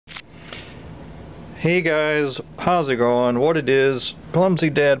Hey guys, how's it going? What it is,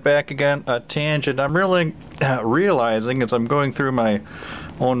 Clumsy Dad back again, a tangent. I'm really realizing as I'm going through my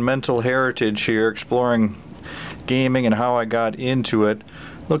own mental heritage here, exploring gaming and how I got into it,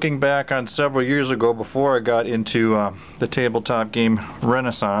 looking back on several years ago before I got into the tabletop game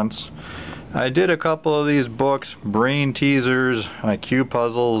Renaissance. I did a couple of these books, Brainteasers, IQ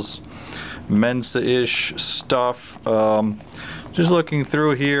puzzles, mensa-ish stuff. Just looking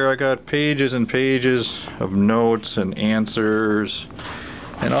through here, I got pages and pages of notes and answers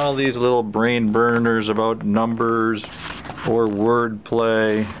and all these little brain burners about numbers or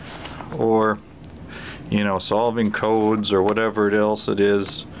wordplay or, you know, solving codes or whatever else it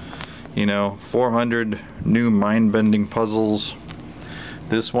is. You know, 400 new mind-bending puzzles.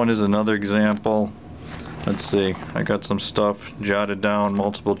 This one is another example. Let's see, I got some stuff jotted down,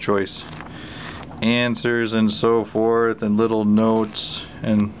 multiple choice answers and so forth, and little notes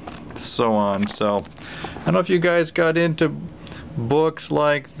and so on. So I don't know if you guys got into books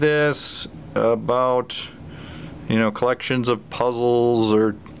like this about, you know, collections of puzzles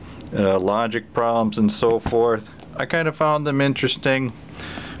or logic problems and so forth. I kind of found them interesting.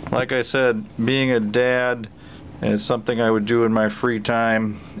 Like I said, being a dad, it's something I would do in my free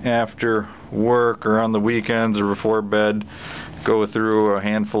time after work or on the weekends or before bed, go through a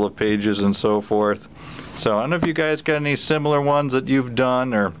handful of pages and so forth. So I don't know if you guys got any similar ones that you've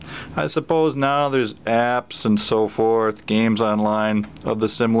done, or I suppose now there's apps and so forth, games online of the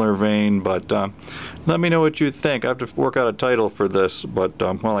similar vein, but let me know what you think. I have to work out a title for this, but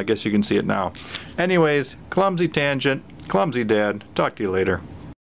well, I guess you can see it now. Anyways, Clumsy Tangent, Clumsy Dad, talk to you later.